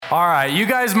All right, you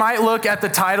guys might look at the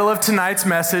title of tonight's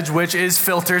message, which is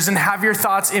filters, and have your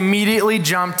thoughts immediately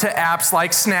jump to apps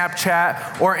like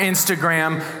Snapchat or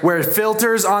Instagram, where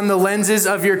filters on the lenses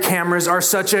of your cameras are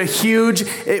such a huge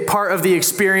part of the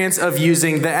experience of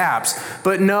using the apps.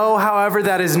 But no, however,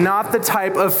 that is not the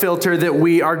type of filter that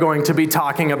we are going to be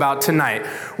talking about tonight.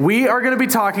 We are going to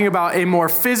be talking about a more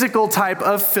physical type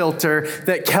of filter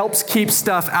that helps keep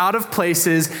stuff out of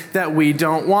places that we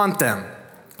don't want them.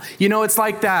 You know, it's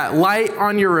like that light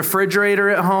on your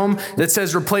refrigerator at home that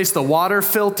says replace the water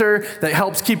filter that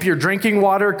helps keep your drinking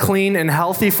water clean and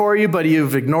healthy for you, but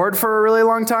you've ignored for a really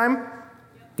long time?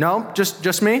 No?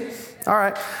 Just me? All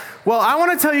right. Well, I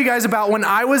want to tell you guys about when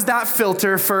I was that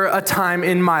filter for a time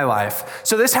in my life.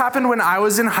 So this happened when I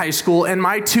was in high school, and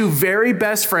my two very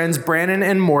best friends, Brandon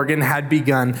and Morgan, had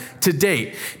begun to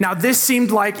date. Now, this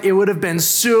seemed like it would have been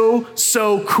so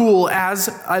cool as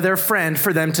their friend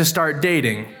for them to start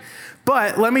dating.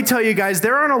 But let me tell you guys,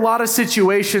 there aren't a lot of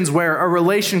situations where a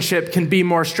relationship can be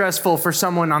more stressful for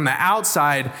someone on the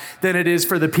outside than it is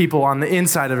for the people on the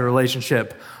inside of a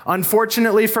relationship.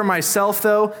 Unfortunately for myself,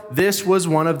 though, this was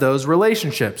one of those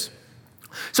relationships.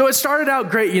 So it started out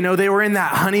great, you know, they were in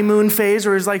that honeymoon phase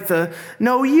where it was like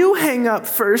no, you hang up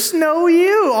first, no,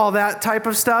 you, all that type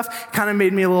of stuff. Kind of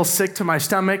made me a little sick to my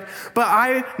stomach.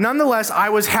 But nonetheless, I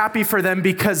was happy for them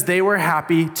because they were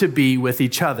happy to be with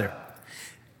each other.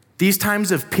 These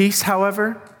times of peace,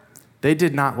 however, they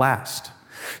did not last.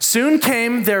 Soon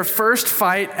came their first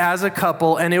fight as a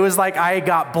couple, and it was like I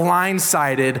got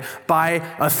blindsided by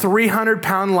a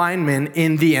 300-pound lineman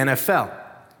in the NFL.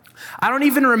 I don't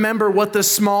even remember what the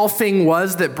small thing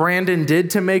was that Brandon did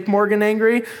to make Morgan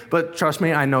angry, but trust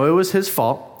me, I know it was his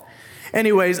fault.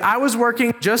 Anyways, I was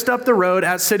working just up the road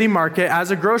at City Market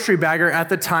as a grocery bagger at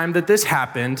the time that this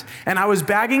happened, and I was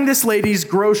bagging this lady's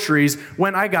groceries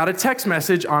when I got a text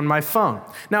message on my phone.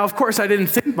 Now, of course, I didn't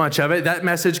think much of it. That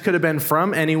message could have been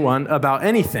from anyone about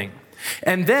anything.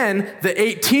 And then the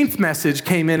 18th message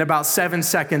came in about 7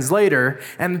 seconds later,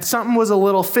 and something was a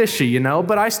little fishy, you know,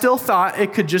 but I still thought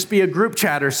it could just be a group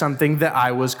chat or something that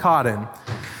I was caught in.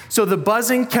 So the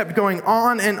buzzing kept going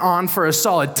on and on for a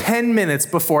solid 10 minutes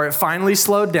before it finally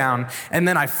slowed down, and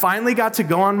then I finally got to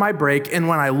go on my break, and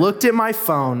when I looked at my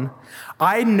phone,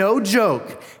 I, no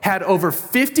joke, had over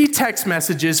 50 text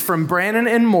messages from Brandon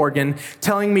and Morgan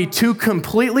telling me two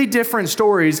completely different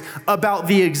stories about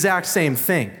the exact same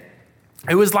thing.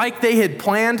 It was like they had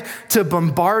planned to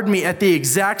bombard me at the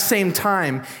exact same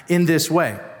time in this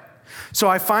way. So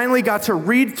I finally got to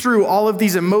read through all of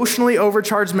these emotionally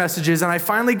overcharged messages, and I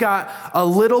finally got a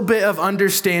little bit of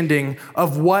understanding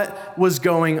of what was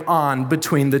going on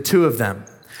between the two of them.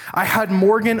 I had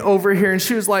Morgan over here, and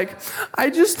she was like, I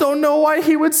just don't know why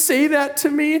he would say that to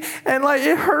me, and like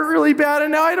it hurt really bad,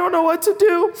 and now I don't know what to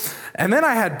do. And then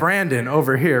I had Brandon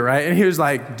over here, right? And he was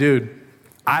like, dude,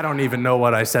 I don't even know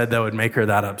what I said that would make her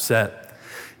that upset.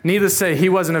 Needless to say, he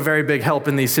wasn't a very big help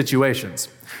in these situations.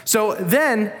 So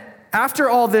then, after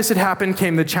all this had happened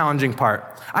came the challenging part.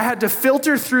 I had to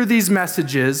filter through these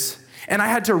messages, and I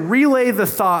had to relay the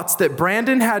thoughts that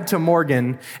Brandon had to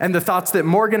Morgan and the thoughts that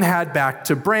Morgan had back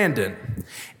to Brandon.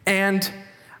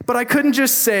 But I couldn't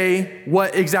just say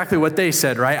exactly what they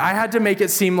said, right? I had to make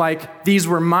it seem like these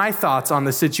were my thoughts on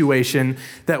the situation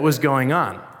that was going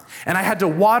on. And I had to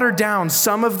water down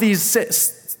some of these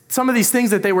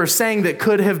things that they were saying that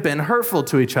could have been hurtful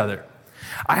to each other.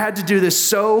 I had to do this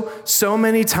so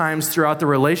many times throughout the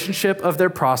relationship of their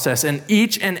process, and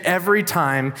each and every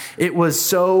time it was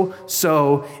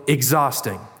so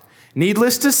exhausting.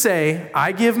 Needless to say,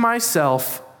 I give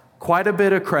myself quite a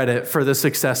bit of credit for the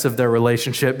success of their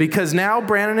relationship because now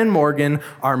Brandon and Morgan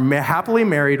are happily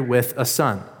married with a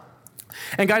son.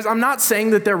 And guys, I'm not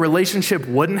saying that their relationship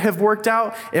wouldn't have worked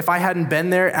out if I hadn't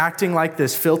been there acting like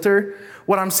this filter.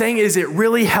 What I'm saying is it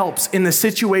really helps in the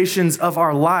situations of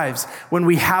our lives when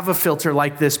we have a filter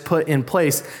like this put in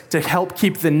place to help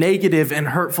keep the negative and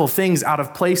hurtful things out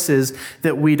of places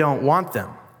that we don't want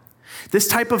them. This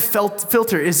type of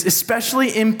filter is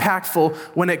especially impactful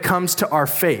when it comes to our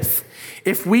faith.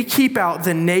 If we keep out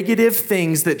the negative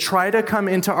things that try to come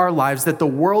into our lives that the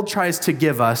world tries to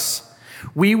give us,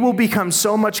 we will become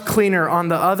so much cleaner on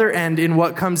the other end in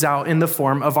what comes out in the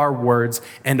form of our words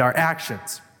and our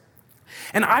actions.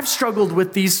 And I've struggled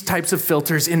with these types of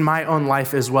filters in my own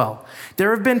life as well.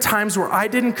 There have been times where I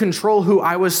didn't control who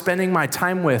I was spending my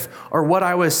time with or what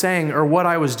I was saying or what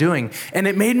I was doing. And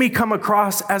it made me come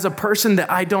across as a person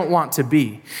that I don't want to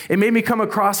be. It made me come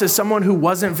across as someone who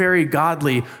wasn't very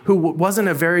godly, who wasn't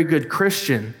a very good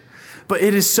Christian. But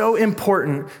it is so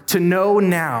important to know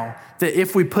now that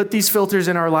if we put these filters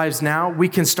in our lives now, we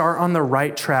can start on the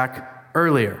right track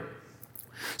earlier.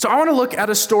 So I want to look at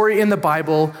a story in the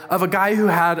Bible of a guy who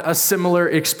had a similar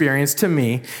experience to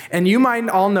me, and you might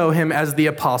all know him as the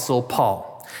Apostle Paul.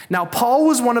 Now, Paul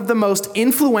was one of the most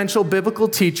influential biblical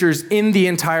teachers in the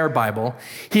entire Bible.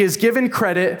 He is given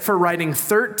credit for writing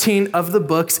 13 of the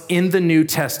books in the New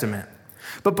Testament.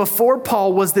 But before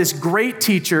Paul was this great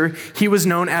teacher, he was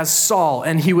known as Saul,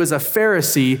 and he was a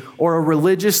Pharisee or a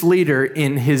religious leader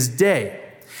in his day.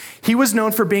 He was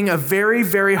known for being a very,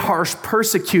 very harsh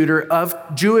persecutor of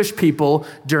Jewish people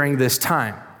during this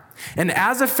time. And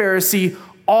as a Pharisee,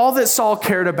 all that Saul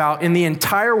cared about in the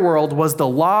entire world was the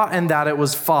law and that it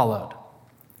was followed.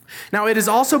 Now, it is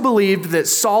also believed that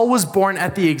Saul was born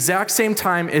at the exact same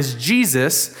time as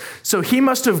Jesus, so he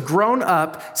must have grown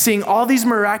up seeing all these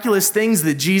miraculous things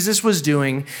that Jesus was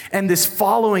doing, and this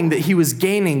following that he was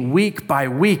gaining week by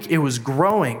week, it was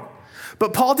growing.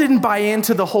 But Paul didn't buy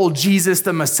into the whole Jesus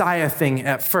the Messiah thing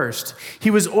at first. He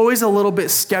was always a little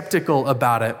bit skeptical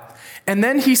about it. And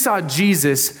then he saw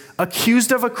Jesus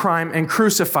accused of a crime and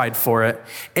crucified for it,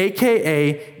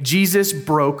 aka Jesus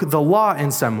broke the law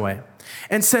in some way.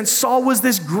 And since Saul was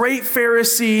this great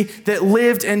Pharisee that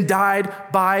lived and died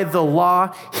by the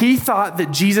law, he thought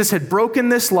that Jesus had broken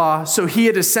this law, so he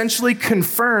had essentially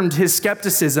confirmed his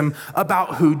skepticism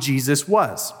about who Jesus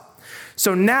was.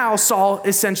 So now Saul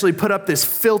essentially put up this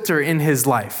filter in his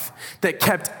life that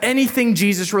kept anything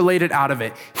Jesus related out of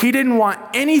it. He didn't want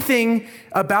anything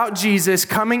about Jesus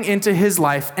coming into his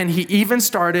life, and he even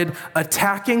started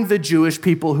attacking the Jewish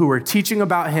people who were teaching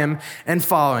about him and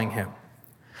following him.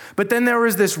 But then there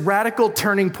was this radical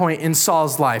turning point in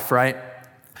Saul's life, right?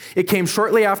 It came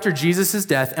shortly after Jesus'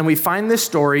 death, and we find this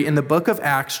story in the book of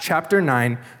Acts, chapter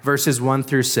 9, verses 1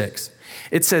 through 6.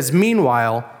 It says,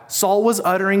 "Meanwhile, Saul was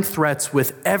uttering threats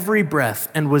with every breath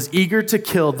and was eager to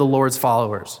kill the Lord's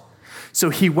followers. So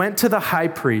he went to the high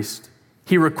priest.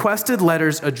 He requested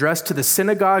letters addressed to the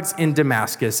synagogues in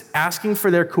Damascus, asking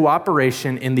for their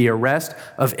cooperation in the arrest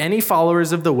of any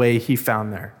followers of the way he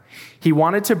found there. He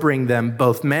wanted to bring them,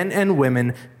 both men and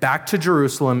women, back to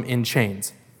Jerusalem in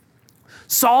chains."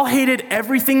 Saul hated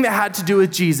everything that had to do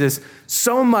with Jesus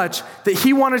so much that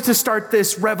he wanted to start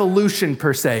this revolution,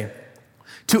 per se,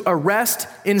 to arrest,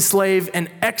 enslave, and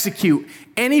execute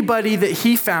anybody that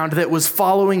he found that was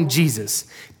following Jesus.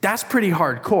 That's pretty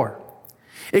hardcore.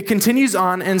 It continues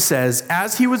on and says,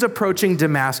 "As he was approaching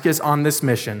Damascus on this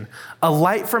mission, a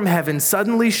light from heaven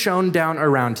suddenly shone down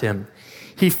around him.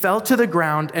 He fell to the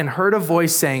ground and heard a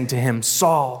voice saying to him,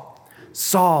 'Saul,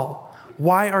 Saul,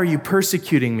 why are you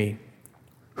persecuting me?'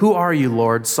 'Who are you,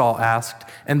 Lord?' Saul asked.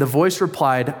 And the voice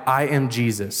replied, 'I am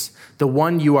Jesus, the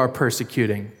one you are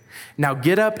persecuting. Now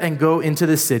get up and go into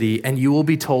the city, and you will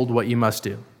be told what you must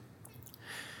do.'"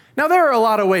 Now, there are a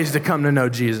lot of ways to come to know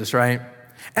Jesus, right?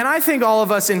 And I think all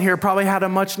of us in here probably had a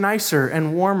much nicer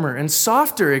and warmer and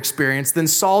softer experience than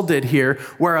Saul did here,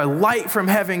 where a light from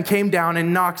heaven came down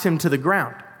and knocked him to the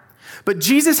ground. But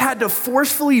Jesus had to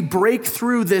forcefully break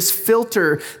through this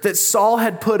filter that Saul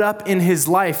had put up in his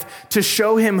life to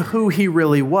show him who he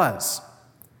really was.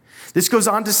 This goes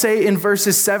on to say in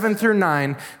verses 7 through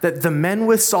 9 that the men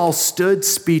with Saul stood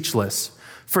speechless,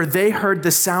 for they heard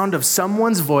the sound of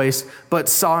someone's voice but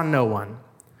saw no one.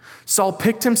 Saul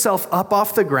picked himself up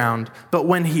off the ground, but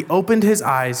when he opened his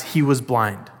eyes, he was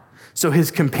blind. So his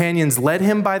companions led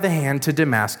him by the hand to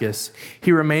Damascus.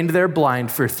 He remained there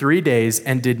blind for 3 days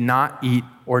and did not eat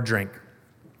or drink.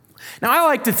 Now, I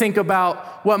like to think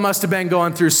about what must have been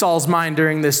going through Saul's mind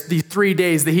during these 3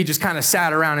 days that he just kind of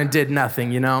sat around and did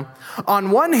nothing, you know?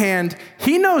 On one hand,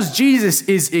 he knows Jesus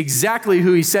is exactly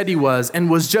who he said he was and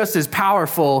was just as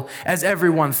powerful as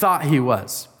everyone thought he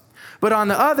was. But on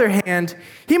the other hand,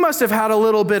 he must have had a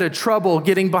little bit of trouble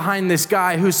getting behind this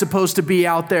guy who's supposed to be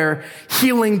out there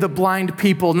healing the blind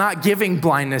people, not giving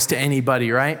blindness to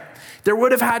anybody, right? There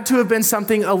would have had to have been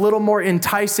something a little more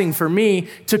enticing for me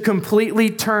to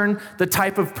completely turn the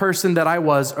type of person that I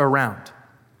was around.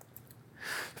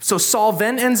 So Saul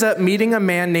then ends up meeting a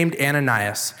man named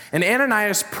Ananias. And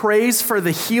Ananias prays for the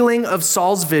healing of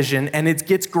Saul's vision, and it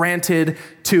gets granted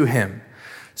to him.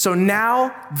 So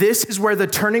now this is where the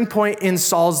turning point in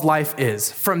Saul's life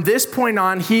is. From this point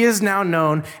on, he is now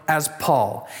known as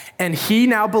Paul. And he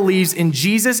now believes in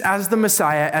Jesus as the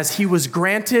Messiah, as he was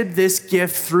granted this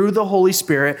gift through the Holy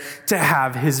Spirit to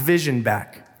have his vision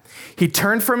back. He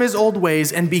turned from his old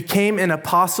ways and became an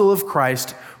apostle of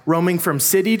Christ, roaming from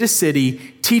city to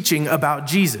city, teaching about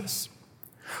Jesus.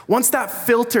 Once that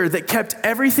filter that kept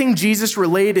everything Jesus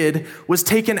related was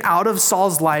taken out of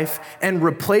Saul's life and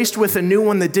replaced with a new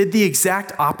one that did the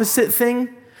exact opposite thing,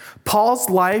 Paul's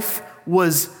life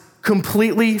was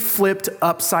completely flipped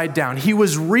upside down. He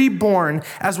was reborn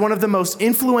as one of the most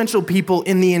influential people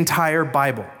in the entire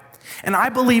Bible. And I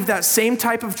believe that same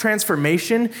type of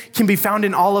transformation can be found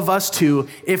in all of us too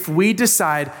if we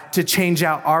decide to change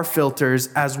out our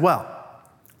filters as well.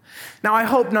 Now, I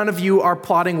hope none of you are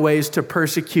plotting ways to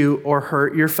persecute or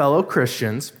hurt your fellow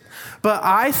Christians, but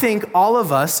I think all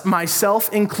of us,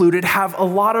 myself included, have a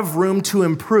lot of room to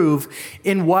improve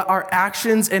in what our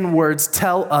actions and words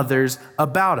tell others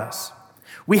about us.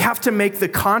 We have to make the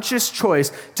conscious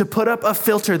choice to put up a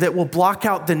filter that will block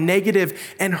out the negative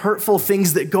and hurtful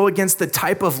things that go against the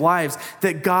type of lives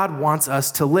that God wants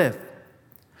us to live.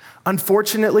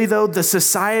 Unfortunately, though, the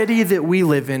society that we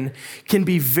live in can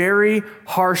be very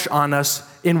harsh on us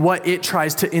in what it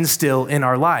tries to instill in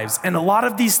our lives. And a lot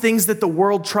of these things that the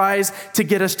world tries to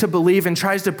get us to believe and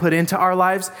tries to put into our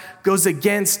lives goes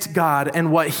against God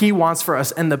and what He wants for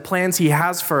us and the plans He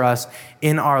has for us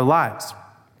in our lives.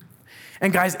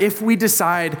 And guys, if we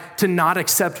decide to not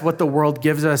accept what the world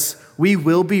gives us, we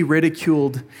will be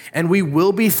ridiculed and we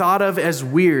will be thought of as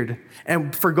weird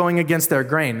and for going against their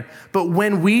grain. But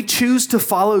when we choose to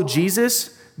follow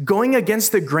Jesus, going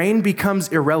against the grain becomes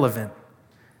irrelevant.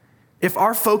 If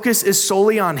our focus is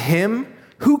solely on Him,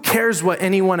 who cares what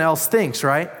anyone else thinks,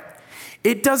 right?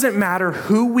 It doesn't matter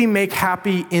who we make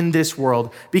happy in this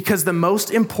world because the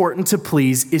most important to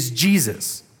please is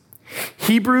Jesus.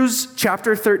 Hebrews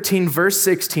chapter 13, verse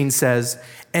 16 says,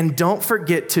 "And don't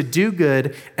forget to do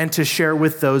good and to share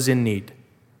with those in need.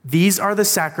 These are the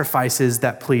sacrifices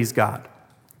that please God."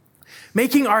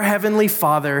 Making our Heavenly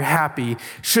Father happy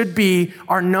should be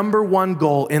our number one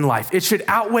goal in life. It should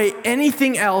outweigh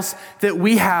anything else that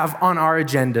we have on our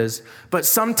agendas. But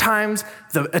sometimes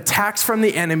the attacks from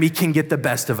the enemy can get the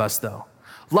best of us, though.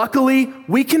 Luckily,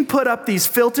 we can put up these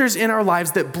filters in our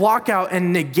lives that block out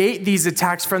and negate these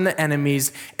attacks from the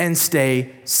enemies and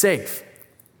stay safe.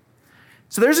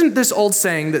 So there's this old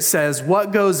saying that says,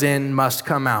 what goes in must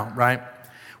come out, right?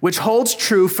 Which holds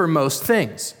true for most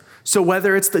things. So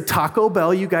whether it's the Taco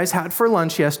Bell you guys had for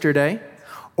lunch yesterday,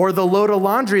 or the load of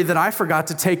laundry that I forgot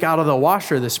to take out of the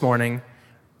washer this morning,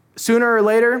 sooner or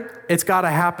later, it's got to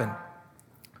happen.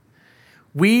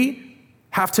 We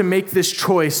have to make this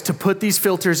choice to put these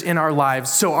filters in our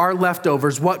lives so our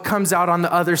leftovers, what comes out on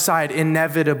the other side,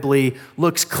 inevitably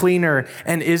looks cleaner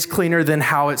and is cleaner than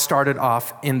how it started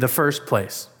off in the first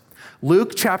place.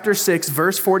 Luke chapter 6,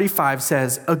 verse 45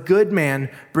 says, "A good man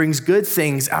brings good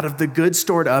things out of the good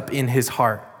stored up in his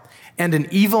heart, and an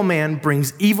evil man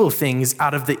brings evil things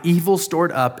out of the evil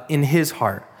stored up in his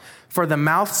heart. For the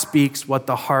mouth speaks what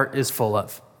the heart is full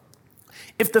of."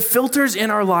 If the filters in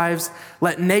our lives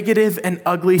let negative and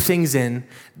ugly things in,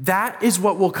 that is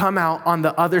what will come out on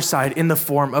the other side in the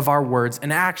form of our words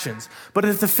and actions. But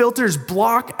if the filters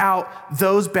block out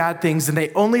those bad things and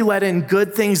they only let in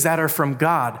good things that are from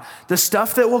God, the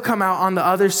stuff that will come out on the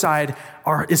other side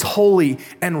is holy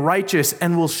and righteous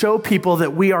and will show people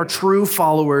that we are true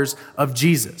followers of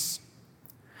Jesus.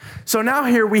 So now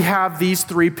here we have these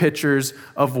three pitchers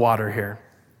of water here.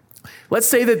 Let's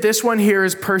say that this one here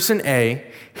is person A,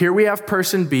 here we have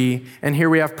person B, and here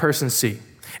we have person C.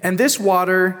 And this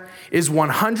water is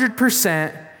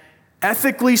 100%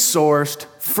 ethically sourced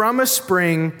from a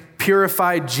spring,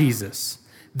 purified Jesus.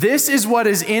 This is what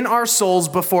is in our souls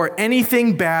before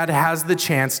anything bad has the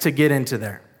chance to get into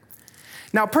there.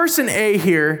 Now, person A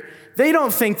here, they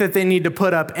don't think that they need to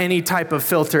put up any type of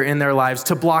filter in their lives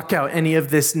to block out any of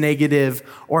this negative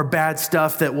or bad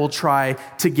stuff that will try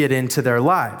to get into their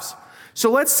lives. So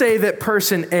let's say that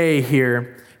person A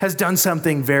here has done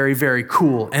something very, very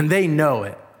cool, and they know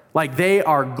it. Like they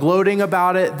are gloating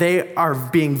about it. They are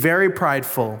being very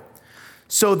prideful.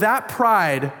 So that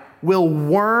pride will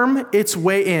worm its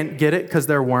way in. Get it? Because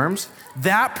they're worms.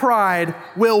 That pride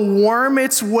will worm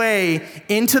its way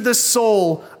into the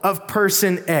soul of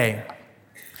person A.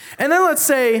 And then let's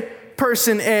say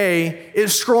person A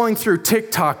is scrolling through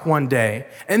TikTok one day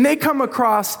and they come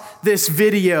across this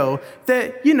video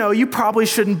that, you probably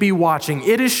shouldn't be watching.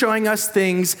 It is showing us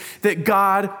things that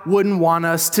God wouldn't want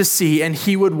us to see and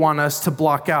He would want us to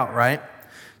block out, right?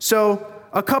 So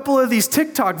a couple of these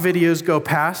TikTok videos go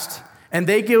past and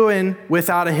they go in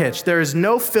without a hitch. There is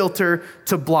no filter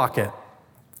to block it.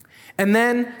 And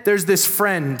then there's this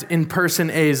friend in person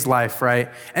A's life, right?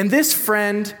 And this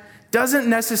friend doesn't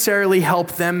necessarily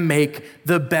help them make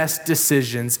the best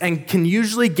decisions and can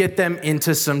usually get them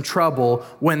into some trouble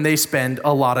when they spend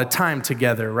a lot of time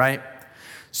together, right?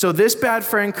 So this bad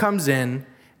friend comes in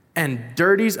and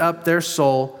dirties up their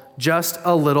soul just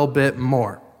a little bit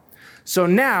more. So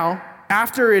now,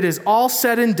 after it is all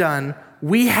said and done,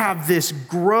 we have this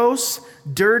gross,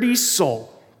 dirty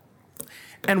soul.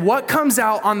 And what comes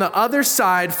out on the other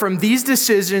side from these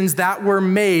decisions that were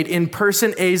made in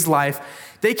person A's life,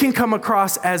 they can come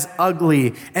across as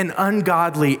ugly and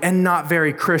ungodly and not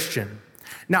very Christian.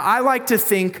 Now, I like to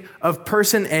think of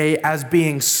person A as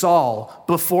being Saul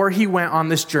before he went on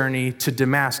this journey to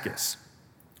Damascus.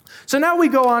 So now we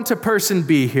go on to person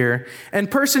B here, and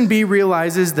person B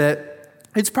realizes that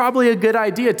it's probably a good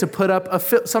idea to put up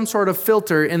some sort of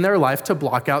filter in their life to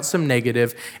block out some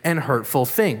negative and hurtful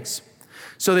things.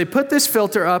 So they put this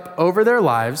filter up over their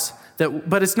lives,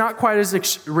 but it's not quite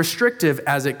as restrictive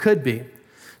as it could be.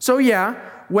 So yeah,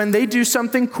 when they do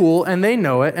something cool and they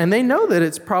know it, and they know that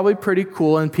it's probably pretty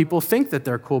cool and people think that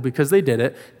they're cool because they did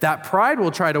it, that pride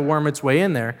will try to worm its way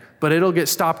in there, but it'll get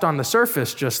stopped on the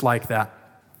surface just like that.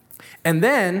 And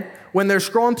then when they're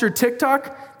scrolling through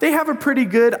TikTok, they have a pretty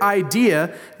good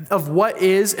idea of what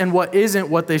is and what isn't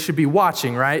what they should be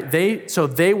watching, right? So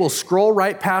they will scroll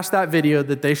right past that video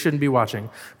that they shouldn't be watching.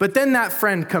 But then that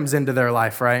friend comes into their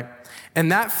life, right?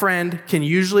 And that friend can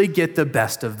usually get the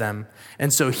best of them.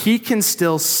 And so he can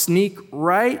still sneak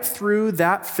right through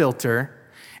that filter.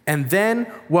 And then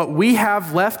what we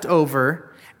have left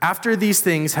over after these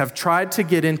things have tried to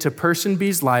get into person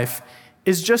B's life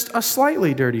is just a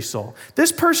slightly dirty soul.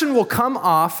 This person will come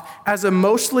off as a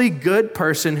mostly good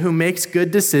person who makes good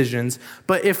decisions,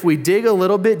 but if we dig a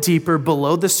little bit deeper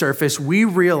below the surface, we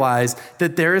realize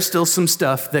that there is still some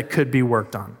stuff that could be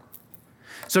worked on.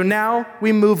 So now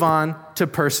we move on to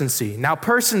person C. Now,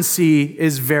 person C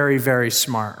is very, very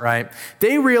smart, right?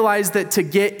 They realize that to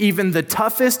get even the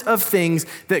toughest of things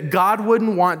that God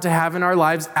wouldn't want to have in our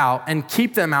lives out and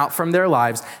keep them out from their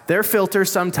lives, their filter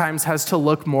sometimes has to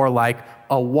look more like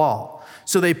a wall.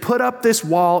 So they put up this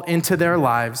wall into their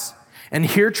lives, and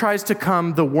here tries to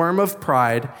come the worm of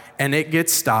pride, and it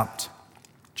gets stopped,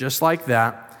 just like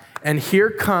that. And here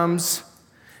comes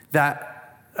that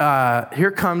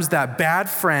bad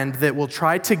friend that will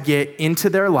try to get into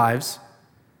their lives,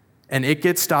 and it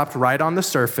gets stopped right on the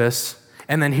surface.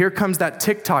 And then here comes that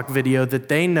TikTok video that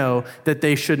they know that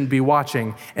they shouldn't be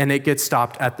watching, and it gets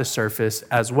stopped at the surface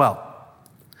as well.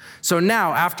 So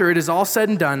now, after it is all said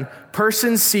and done,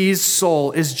 person C's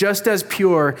soul is just as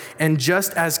pure and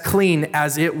just as clean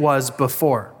as it was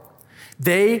before.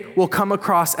 They will come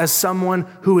across as someone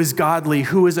who is godly,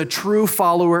 who is a true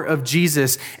follower of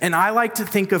Jesus. And I like to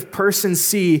think of person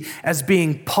C as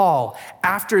being Paul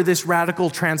after this radical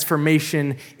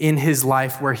transformation in his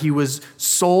life where he was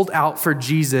sold out for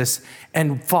Jesus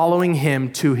and following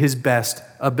him to his best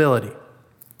ability.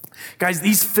 Guys,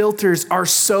 these filters are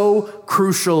so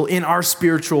crucial in our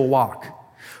spiritual walk.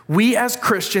 We as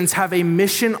Christians have a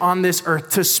mission on this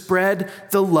earth to spread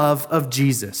the love of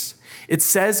Jesus. It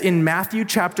says in Matthew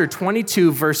chapter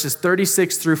 22, verses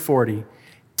 36 through 40,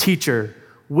 "Teacher,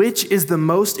 which is the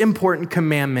most important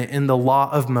commandment in the law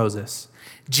of Moses?"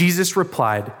 Jesus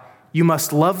replied, "You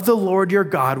must love the Lord your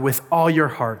God with all your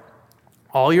heart,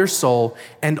 all your soul,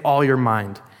 and all your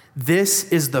mind. This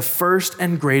is the first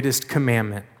and greatest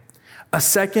commandment. A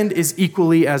second is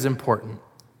equally as important.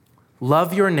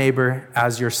 Love your neighbor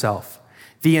as yourself.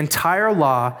 The entire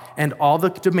law and all the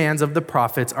demands of the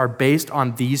prophets are based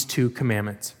on these two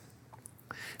commandments."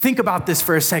 Think about this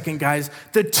for a second, guys.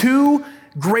 The two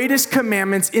greatest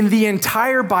commandments in the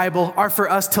entire Bible are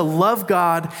for us to love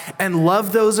God and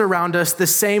love those around us the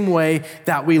same way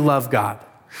that we love God.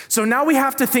 So now we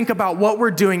have to think about what we're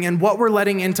doing and what we're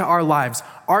letting into our lives.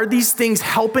 Are these things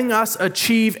helping us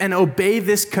achieve and obey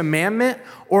this commandment,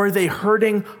 or are they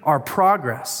hurting our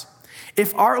progress?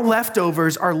 If our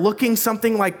leftovers are looking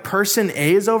something like person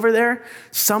A is over there,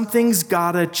 something's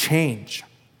gotta change.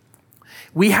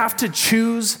 We have to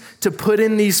choose to put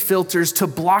in these filters to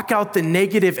block out the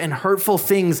negative and hurtful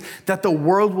things that the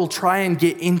world will try and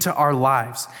get into our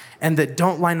lives and that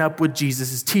don't line up with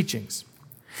Jesus' teachings.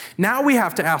 Now we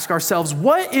have to ask ourselves,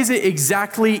 what is it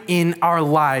exactly in our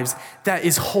lives that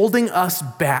is holding us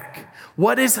back?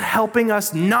 What is helping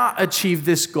us not achieve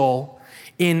this goal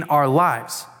in our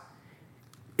lives?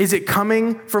 Is it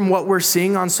coming from what we're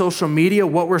seeing on social media,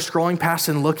 what we're scrolling past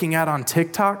and looking at on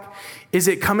TikTok? Is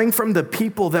it coming from the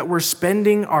people that we're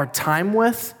spending our time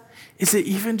with? Is it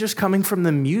even just coming from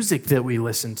the music that we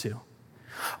listen to?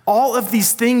 All of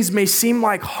these things may seem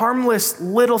like harmless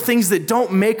little things that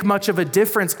don't make much of a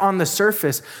difference on the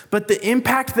surface, but the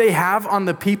impact they have on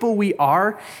the people we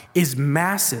are is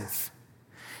massive.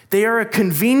 They are a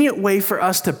convenient way for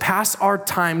us to pass our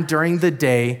time during the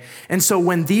day. And so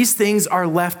when these things are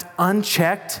left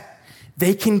unchecked,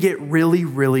 they can get really,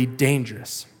 really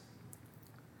dangerous.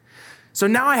 So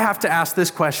now I have to ask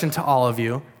this question to all of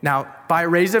you. Now, by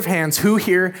raise of hands, who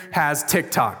here has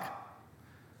TikTok?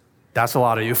 That's a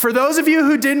lot of you. For those of you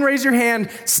who didn't raise your hand,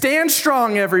 stand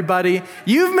strong, everybody.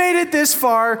 You've made it this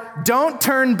far. Don't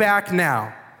turn back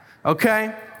now,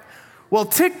 okay? Well,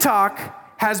 TikTok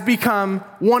has become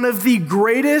one of the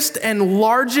greatest and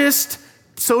largest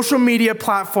social media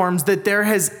platforms that there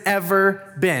has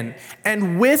ever been.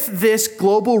 And with this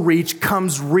global reach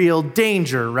comes real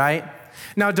danger, right?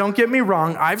 Now, don't get me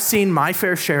wrong. I've seen my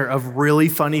fair share of really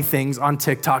funny things on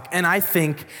TikTok, and I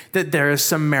think that there is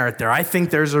some merit there. I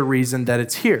think there's a reason that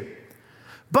it's here.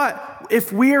 But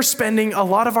if we are spending a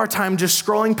lot of our time just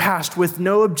scrolling past with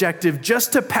no objective,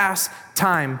 just to pass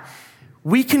time,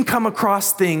 we can come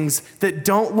across things that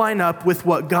don't line up with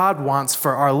what God wants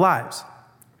for our lives.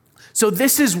 So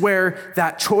this is where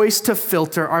that choice to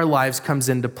filter our lives comes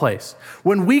into place.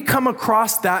 When we come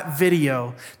across that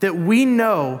video that we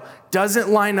know doesn't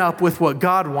line up with what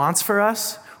God wants for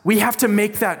us, we have to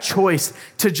make that choice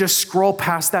to just scroll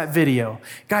past that video.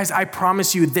 Guys, I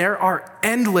promise you, there are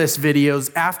endless videos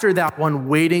after that one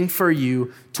waiting for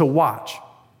you to watch.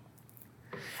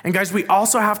 And guys, we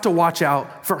also have to watch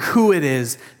out for who it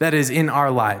is that is in our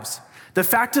lives. The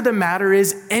fact of the matter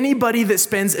is, anybody that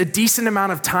spends a decent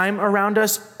amount of time around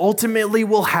us ultimately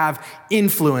will have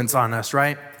influence on us,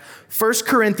 right? 1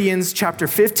 Corinthians chapter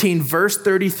 15, verse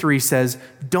 33 says,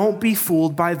 "Don't be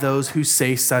fooled by those who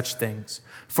say such things,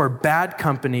 for bad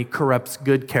company corrupts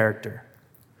good character."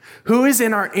 Who is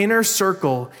in our inner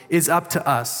circle is up to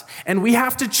us. And we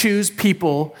have to choose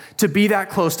people to be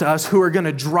that close to us who are going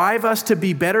to drive us to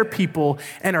be better people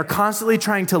and are constantly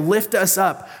trying to lift us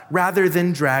up rather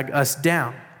than drag us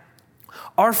down.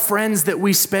 Our friends that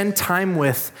we spend time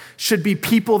with should be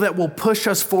people that will push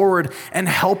us forward and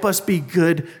help us be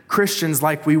good Christians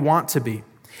like we want to be.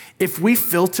 If we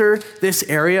filter this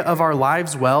area of our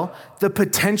lives well, the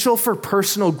potential for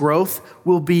personal growth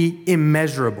will be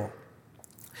immeasurable.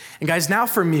 And guys, now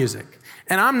for music.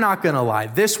 And I'm not gonna lie,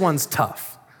 this one's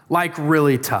tough, like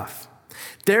really tough.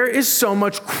 There is so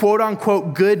much quote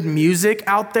unquote good music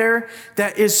out there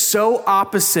that is so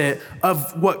opposite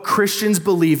of what Christians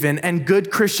believe in and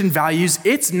good Christian values,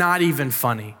 it's not even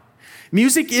funny.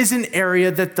 Music is an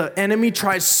area that the enemy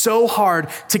tries so hard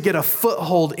to get a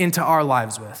foothold into our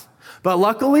lives with. But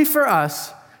luckily for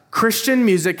us, Christian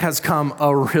music has come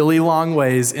a really long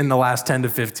ways in the last 10 to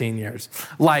 15 years.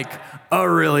 Like a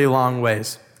really long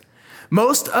ways.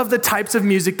 Most of the types of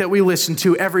music that we listen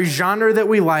to, every genre that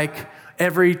we like,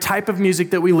 every type of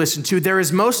music that we listen to, there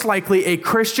is most likely a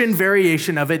Christian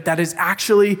variation of it that is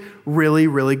actually really,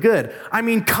 really good. I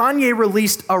mean, Kanye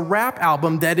released a rap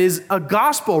album that is a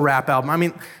gospel rap album. I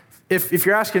mean, if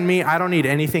you're asking me, I don't need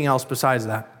anything else besides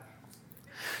that.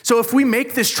 So if we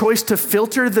make this choice to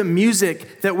filter the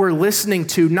music that we're listening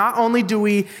to, not only do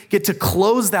we get to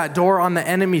close that door on the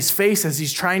enemy's face as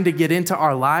he's trying to get into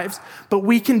our lives, but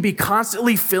we can be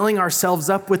constantly filling ourselves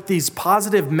up with these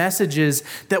positive messages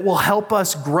that will help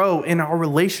us grow in our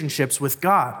relationships with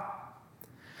God.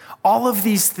 All of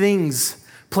these things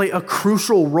play a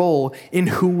crucial role in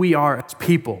who we are as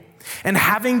people. And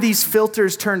having these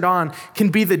filters turned on can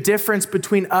be the difference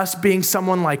between us being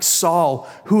someone like Saul,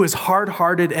 who is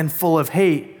hard-hearted and full of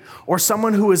hate, or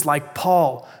someone who is like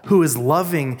Paul, who is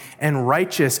loving and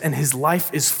righteous, and his life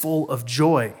is full of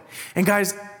joy. And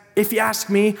guys, if you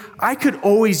ask me, I could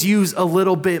always use a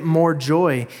little bit more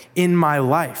joy in my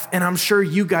life, and I'm sure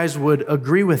you guys would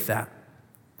agree with that.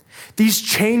 These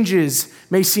changes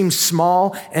may seem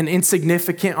small and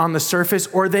insignificant on the surface,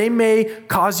 or they may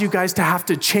cause you guys to have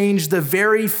to change the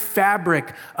very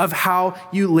fabric of how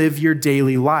you live your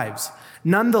daily lives.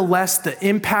 Nonetheless, the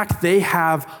impact they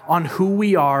have on who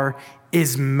we are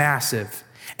is massive.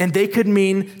 And they could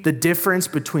mean the difference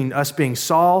between us being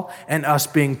Saul and us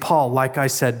being Paul, like I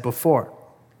said before.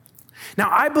 Now,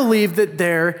 I believe that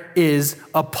there is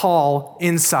a Paul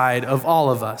inside of all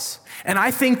of us. And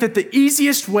I think that the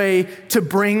easiest way to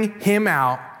bring him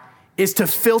out is to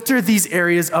filter these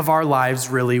areas of our lives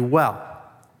really well.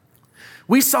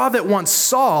 We saw that once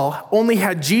Saul only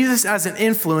had Jesus as an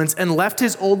influence and left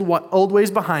his old ways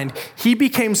behind, he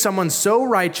became someone so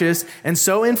righteous and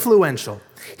so influential.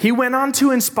 He went on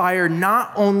to inspire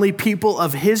not only people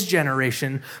of his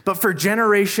generation, but for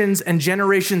generations and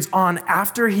generations on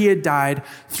after he had died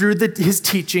through his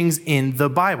teachings in the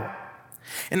Bible.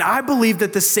 And I believe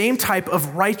that the same type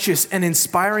of righteous and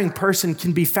inspiring person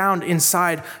can be found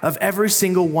inside of every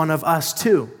single one of us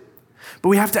too. But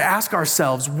we have to ask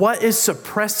ourselves, what is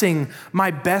suppressing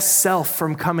my best self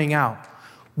from coming out?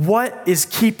 What is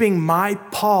keeping my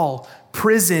Paul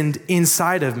prisoned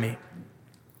inside of me?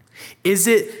 Is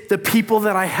it the people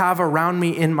that I have around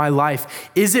me in my life?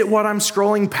 Is it what I'm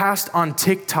scrolling past on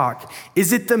TikTok?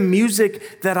 Is it the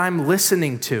music that I'm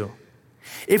listening to?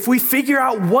 If we figure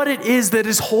out what it is that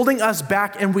is holding us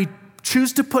back and we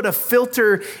choose to put a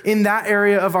filter in that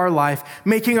area of our life,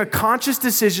 making a conscious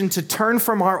decision to turn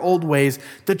from our old ways,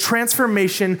 the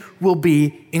transformation will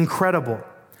be incredible.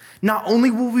 Not only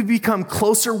will we become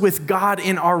closer with God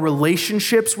in our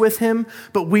relationships with Him,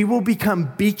 but we will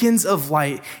become beacons of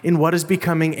light in what is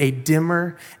becoming a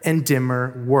dimmer and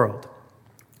dimmer world.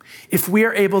 If we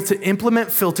are able to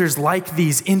implement filters like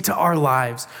these into our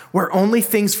lives, where only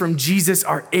things from Jesus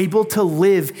are able to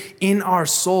live in our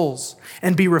souls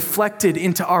and be reflected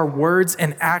into our words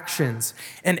and actions,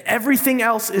 and everything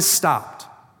else is stopped,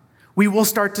 we will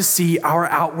start to see our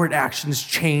outward actions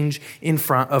change in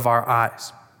front of our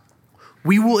eyes.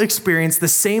 We will experience the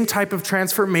same type of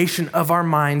transformation of our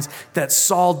minds that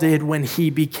Saul did when he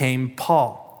became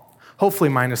Paul. Hopefully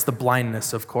minus the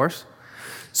blindness, of course.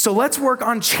 So let's work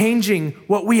on changing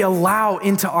what we allow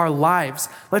into our lives.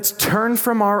 Let's turn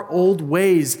from our old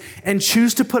ways and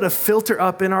choose to put a filter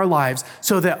up in our lives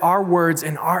so that our words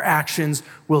and our actions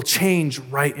will change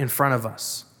right in front of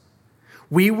us.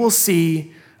 We will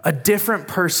see a different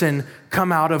person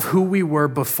come out of who we were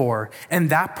before, and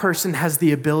that person has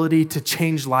the ability to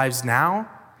change lives now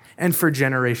and for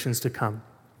generations to come.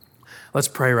 Let's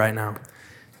pray right now.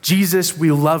 Jesus,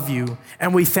 we love you,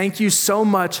 and we thank you so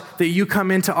much that you come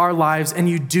into our lives and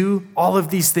you do all of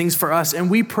these things for us.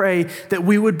 And we pray that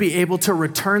we would be able to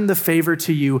return the favor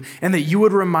to you and that you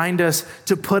would remind us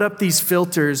to put up these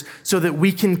filters so that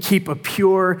we can keep a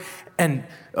pure and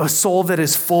a soul that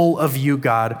is full of you,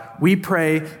 God. We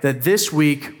pray that this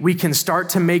week we can start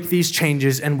to make these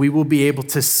changes and we will be able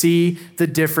to see the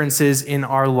differences in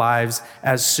our lives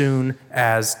as soon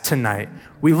as tonight.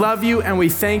 We love you and we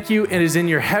thank you. It is in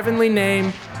your heavenly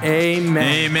name.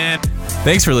 Amen. Amen.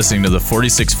 Thanks for listening to the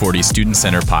 4640 Student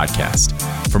Center podcast.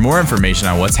 For more information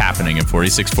on what's happening in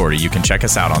 4640, you can check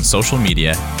us out on social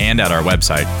media and at our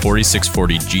website,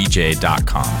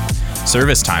 4640gj.com.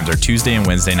 Service times are Tuesday and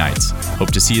Wednesday nights.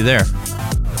 Hope to see you there.